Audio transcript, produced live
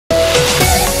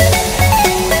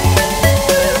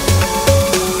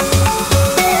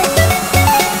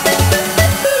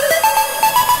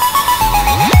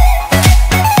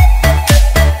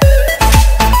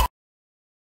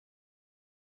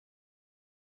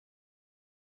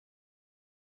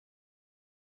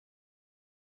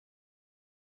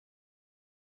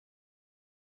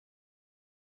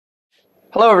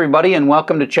Hello everybody and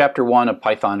welcome to Chapter 1 of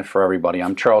Python for Everybody.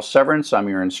 I'm Charles Severance, I'm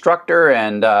your instructor,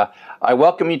 and I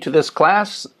welcome you to this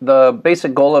class. The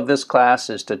basic goal of this class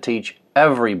is to teach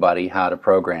everybody how to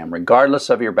program, regardless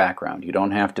of your background. You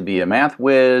don't have to be a math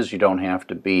whiz, you don't have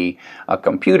to be a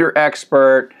computer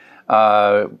expert,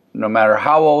 no matter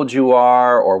how old you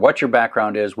are or what your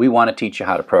background is, we want to teach you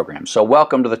how to program. So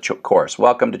welcome to the course,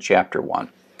 welcome to Chapter 1.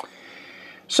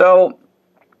 So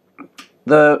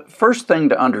the first thing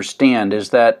to understand is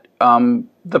that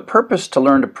the purpose to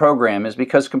learn to program is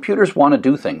because computers want to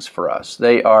do things for us.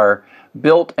 They are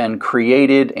built and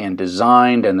created and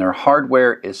designed, and their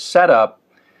hardware is set up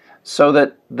so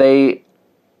that they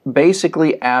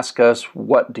basically ask us,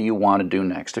 what do you want to do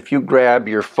next? If you grab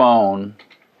your phone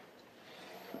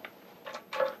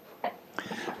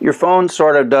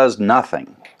sort of does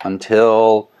nothing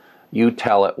until you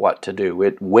tell it what to do.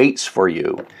 It waits for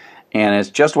you. And it's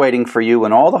just waiting for you,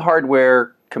 and all the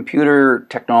hardware, computer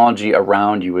technology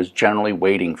around you is generally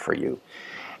waiting for you.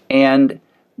 And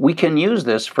we can use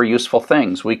this for useful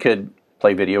things. We could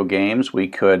play video games. We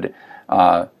could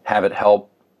have it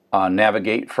help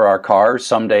navigate for our cars.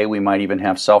 Someday we might even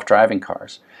have self-driving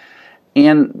cars.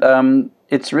 And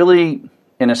it's really,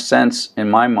 in a sense, in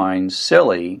my mind,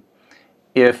 silly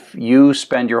if you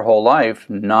spend your whole life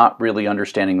not really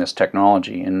understanding this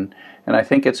technology. And I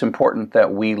think it's important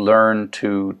that we learn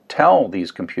to tell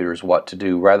these computers what to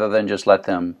do rather than just let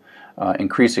them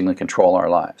increasingly control our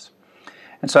lives.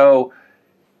 And so,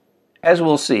 as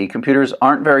we'll see, computers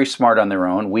aren't very smart on their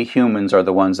own. We humans are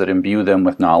the ones that imbue them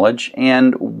with knowledge,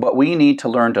 but we need to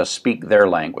learn to speak their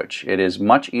language. It is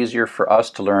much easier for us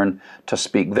to learn to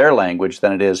speak their language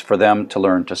than it is for them to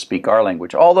learn to speak our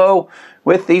language. Although,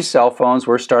 with these cell phones,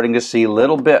 we're starting to see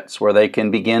little bits where they can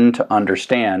begin to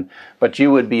understand, but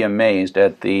you would be amazed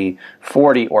at the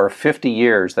 40 or 50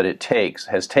 years that it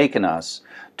has taken us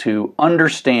to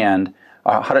understand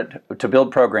how to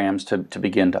build programs to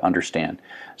begin to understand.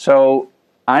 So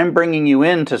I'm bringing you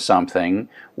into something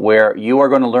where you are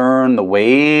going to learn the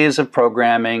ways of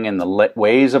programming and the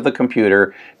ways of the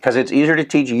computer, because it's easier to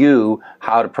teach you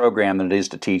how to program than it is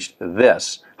to teach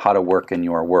this how to work in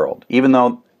your world, even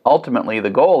though ultimately the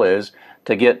goal is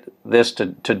to get this to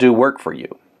do work for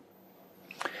you.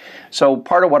 So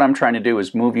part of what I'm trying to do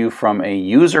is move you from a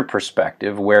user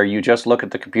perspective where you just look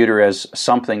at the computer as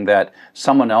something that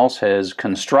someone else has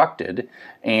constructed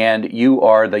and you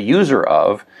are the user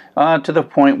of, to the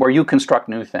point where you construct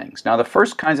new things. Now the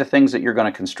first kinds of things that you're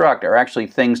going to construct are actually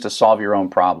things to solve your own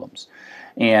problems.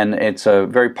 And it's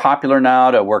very popular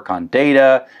now to work on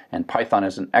data, and Python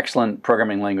is an excellent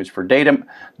programming language for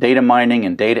data mining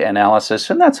and data analysis,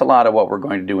 and that's a lot of what we're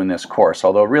going to do in this course,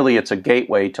 although really it's a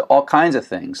gateway to all kinds of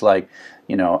things like,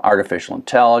 artificial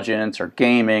intelligence or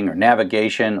gaming or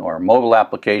navigation or mobile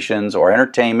applications or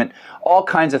entertainment, all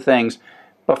kinds of things.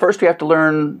 But first we have to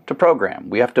learn to program.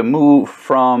 We have to move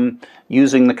from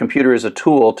using the computer as a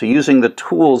tool to using the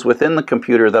tools within the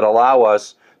computer that allow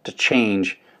us to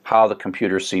change how the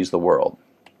computer sees the world.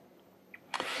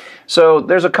 So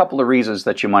there's a couple of reasons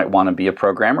that you might want to be a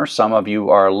programmer. Some of you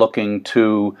are looking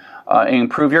to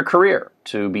improve your career,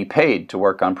 to be paid to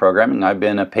work on programming. I've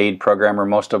been a paid programmer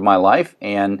most of my life,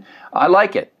 and I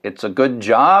like it. It's a good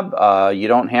job. You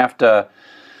don't have to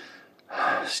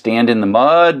stand in the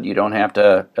mud. You don't have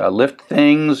to lift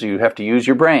things. You have to use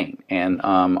your brain. And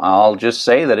I'll just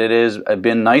say that it has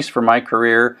been nice for my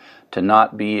career to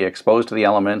not be exposed to the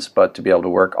elements, but to be able to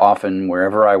work often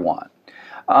wherever I want.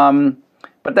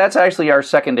 But that's actually our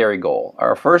secondary goal.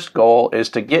 Our first goal is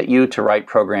to get you to write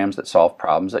programs that solve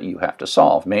problems that you have to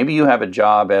solve. Maybe you have a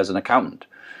job as an accountant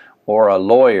or a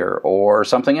lawyer or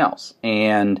something else,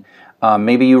 and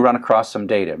maybe you run across some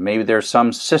data. Maybe there's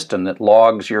some system that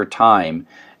logs your time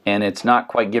and it's not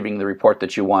quite giving the report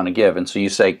that you want to give. And so you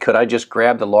say, could I just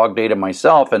grab the log data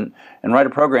myself and write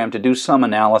a program to do some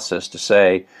analysis to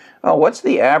say, oh, what's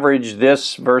the average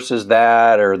this versus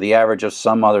that, or the average of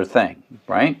some other thing,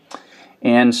 right?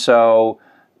 And so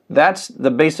that's the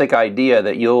basic idea,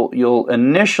 that you'll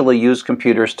initially use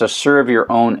computers to serve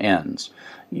your own ends.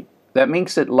 That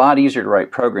makes it a lot easier to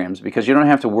write programs because you don't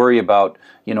have to worry about,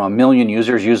 a million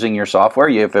users using your software.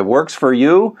 If it works for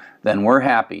you, then we're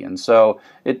happy. And so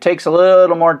it takes a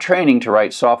little more training to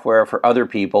write software for other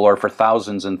people or for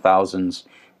thousands and thousands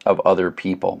of other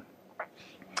people.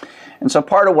 And so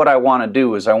part of what I want to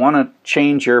do is I want to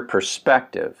change your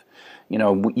perspective.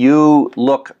 You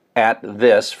look at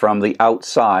this from the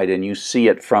outside and you see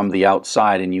it from the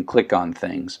outside and you click on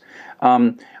things.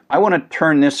 I want to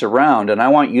turn this around, and I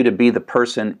want you to be the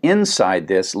person inside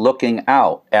this looking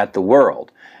out at the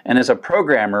world. And as a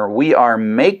programmer, we are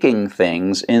making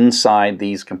things inside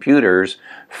these computers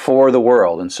for the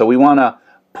world. And so we want to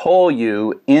pull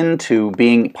you into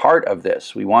being part of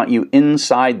this. We want you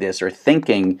inside this, or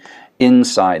thinking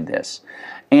inside this.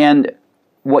 And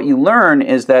what you learn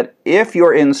is that if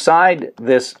you're inside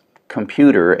this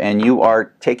computer and you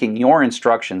are taking your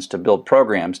instructions to build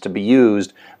programs to be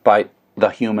used by the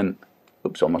human,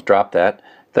 oops, almost dropped that,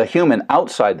 the human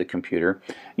outside the computer,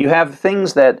 you have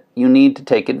things that you need to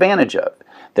take advantage of.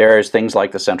 There's things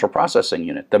like the central processing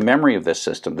unit, the memory of this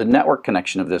system, the network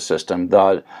connection of this system,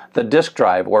 the disk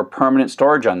drive or permanent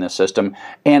storage on this system.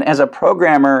 And as a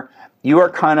programmer, you are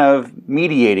kind of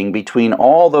mediating between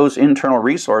all those internal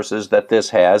resources that this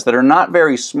has that are not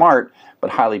very smart but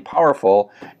highly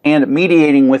powerful, and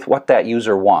mediating with what that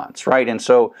user wants, right? And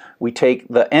so we take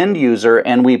the end user,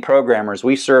 and we programmers,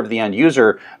 we serve the end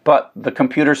user, but the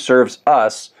computer serves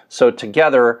us. So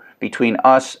together, between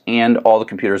us and all the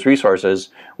computer's resources,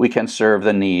 we can serve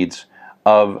the needs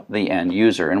of the end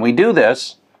user. And we do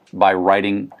this by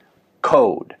writing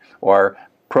code or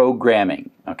programming,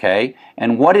 okay?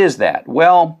 And what is that?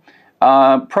 Well,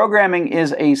 programming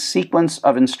is a sequence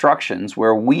of instructions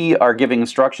where we are giving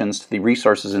instructions to the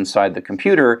resources inside the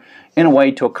computer in a way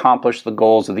to accomplish the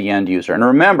goals of the end user. And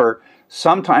remember,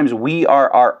 sometimes we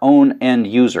are our own end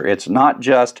user. It's not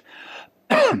just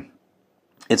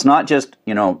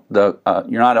you know,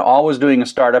 you're not always doing a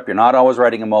startup, you're not always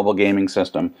writing a mobile gaming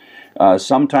system.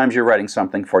 Sometimes you're writing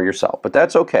something for yourself, but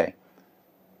that's okay.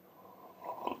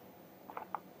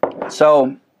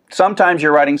 So sometimes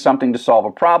you're writing something to solve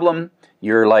a problem.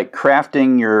 You're like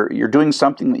crafting, you're doing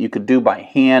something that you could do by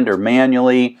hand or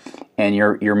manually, and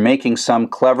you're making some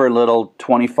clever little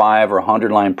 25 or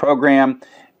 100 line program,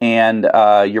 and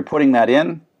you're putting that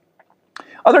in.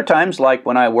 Other times, like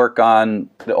when I work on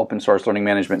the open source learning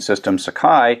management system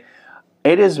Sakai,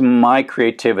 it is my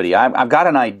creativity. I've got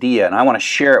an idea and I want to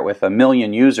share it with 1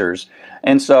 million users,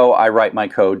 and so I write my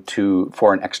code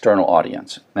for an external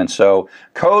audience. And so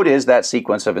code is that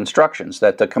sequence of instructions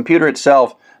that the computer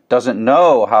itself doesn't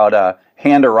know how to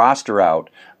hand a roster out,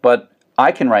 but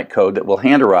I can write code that will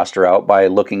hand a roster out by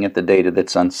looking at the data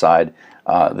that's inside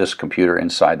this computer,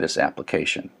 inside this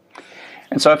application.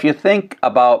 And so if you think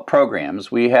about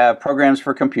programs, we have programs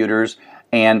for computers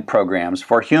and programs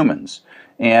for humans.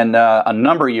 And a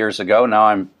number of years ago,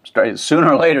 now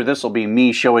sooner or later this will be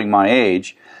me showing my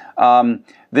age,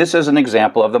 this is an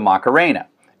example of the Macarena.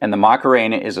 And the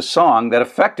Macarena is a song that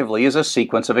effectively is a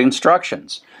sequence of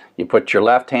instructions. You put your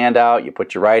left hand out, you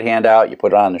put your right hand out, you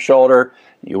put it on the shoulder,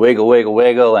 you wiggle, wiggle,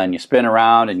 wiggle, and you spin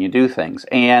around and you do things.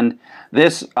 And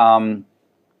this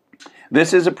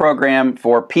is a program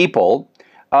for people.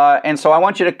 And so I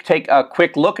want you to take a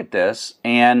quick look at this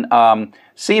and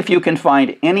see if you can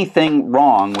find anything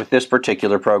wrong with this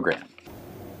particular program.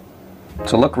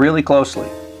 So look really closely.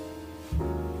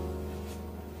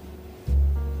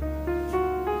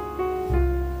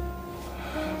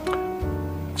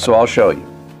 So I'll show you.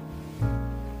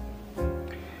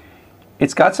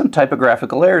 It's got some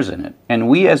typographical errors in it, and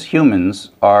we as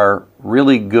humans are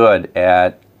really good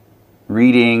at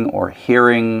reading or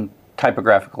hearing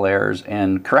typographical errors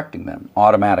and correcting them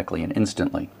automatically and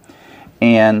instantly.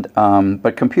 And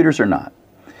but computers are not.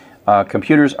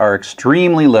 Computers are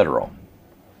extremely literal.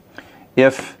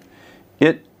 If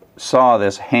it saw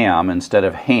this ham instead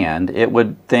of hand, it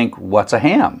would think, what's a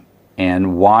ham?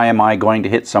 And why am I going to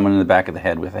hit someone in the back of the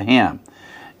head with a ham?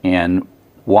 And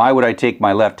why would I take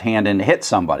my left hand and hit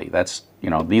somebody? That's, you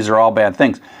know, these are all bad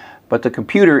things. But the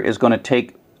computer is going to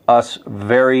take us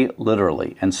very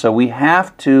literally. And so we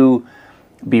have to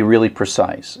be really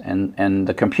precise. And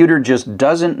the computer just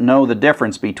doesn't know the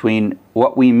difference between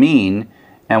what we mean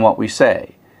and what we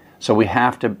say. So we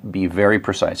have to be very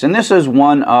precise. And this is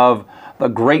one of the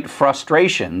great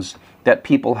frustrations that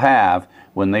people have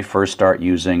when they first start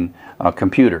using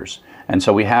computers. And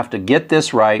so we have to get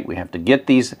this right. We have to get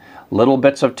these little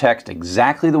bits of text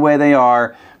exactly the way they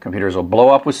are. Computers will blow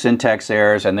up with syntax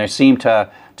errors, and they seem to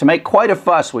make quite a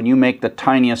fuss when you make the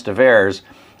tiniest of errors,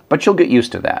 but you'll get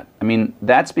used to that. I mean,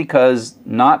 that's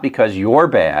not because you're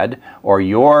bad or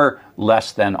you're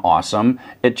less than awesome.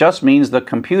 It just means the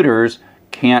computers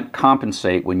can't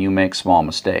compensate when you make small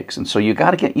mistakes. And so you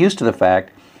got to get used to the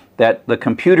fact that the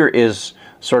computer is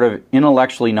sort of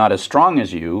intellectually not as strong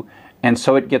as you, and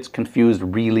so it gets confused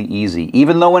really easy.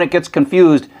 Even though when it gets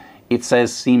confused, it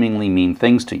says seemingly mean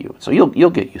things to you. So you'll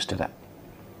get used to that.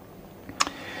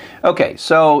 Okay,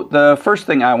 so the first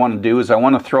thing I want to do is I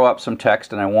want to throw up some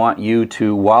text, and I want you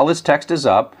to, while this text is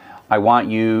up, I want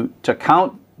you to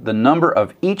count the number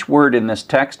of each word in this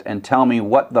text and tell me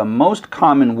what the most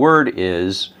common word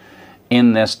is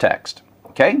in this text.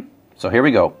 Okay, so here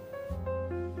we go.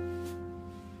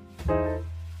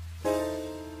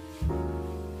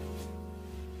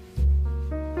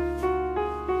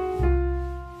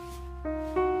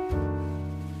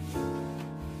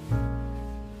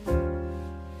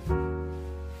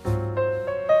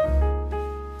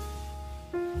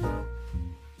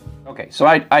 Okay, so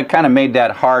I kind of made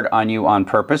that hard on you on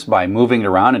purpose by moving it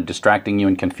around and distracting you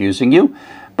and confusing you.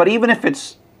 But even if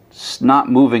it's not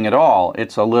moving at all,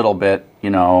 it's a little bit,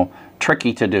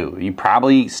 tricky to do. You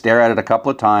probably stare at it a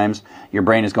couple of times. Your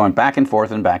brain is going back and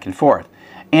forth and back and forth.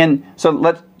 And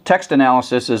so text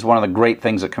analysis is one of the great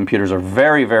things that computers are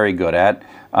very, very good at.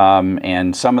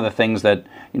 And some of the things that,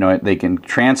 they can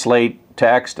translate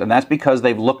text, and that's because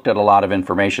they've looked at a lot of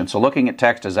information. So looking at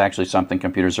text is actually something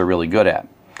computers are really good at.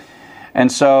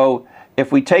 And so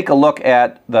if we take a look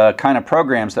at the kind of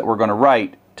programs that we're going to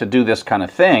write to do this kind of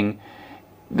thing,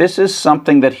 this is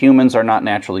something that humans are not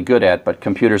naturally good at, but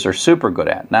computers are super good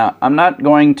at. Now, I'm not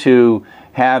going to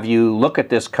have you look at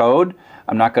this code.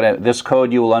 This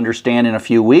code you will understand in a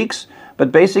few weeks,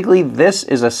 but basically this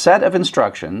is a set of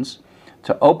instructions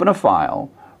to open a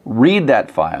file, read that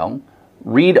file,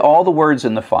 read all the words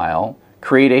in the file,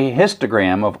 create a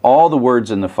histogram of all the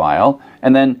words in the file,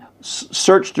 and then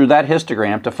search through that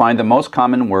histogram to find the most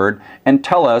common word and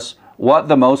tell us what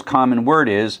the most common word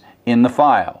is in the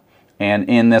file. And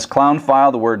in this clown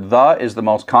file, the word "the" is the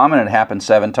most common. It happens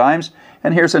 7 times.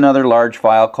 And here's another large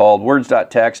file called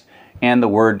words.txt, and the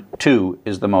word "to"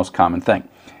 is the most common thing.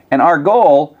 And our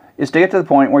goal is to get to the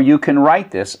point where you can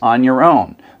write this on your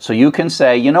own. So you can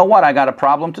say, you know what, I got a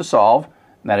problem to solve.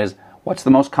 That is, what's the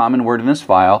most common word in this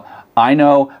file? I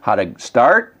know how to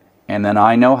start, and then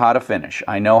I know how to finish.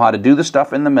 I know how to do the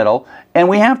stuff in the middle, and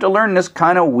we have to learn this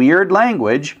kind of weird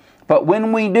language, but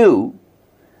when we do,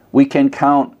 we can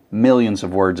count millions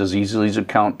of words as easily as you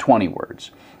count 20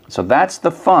 words. So that's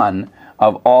the fun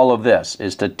of all of this,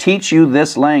 is to teach you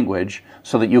this language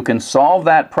so that you can solve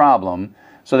that problem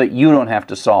so that you don't have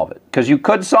to solve it. Because you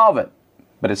could solve it,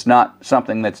 but it's not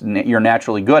something that you're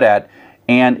naturally good at,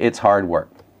 and it's hard work.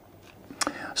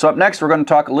 So up next, we're going to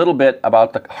talk a little bit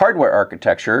about the hardware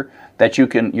architecture that you're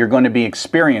going to be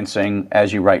experiencing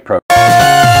as you write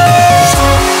programs.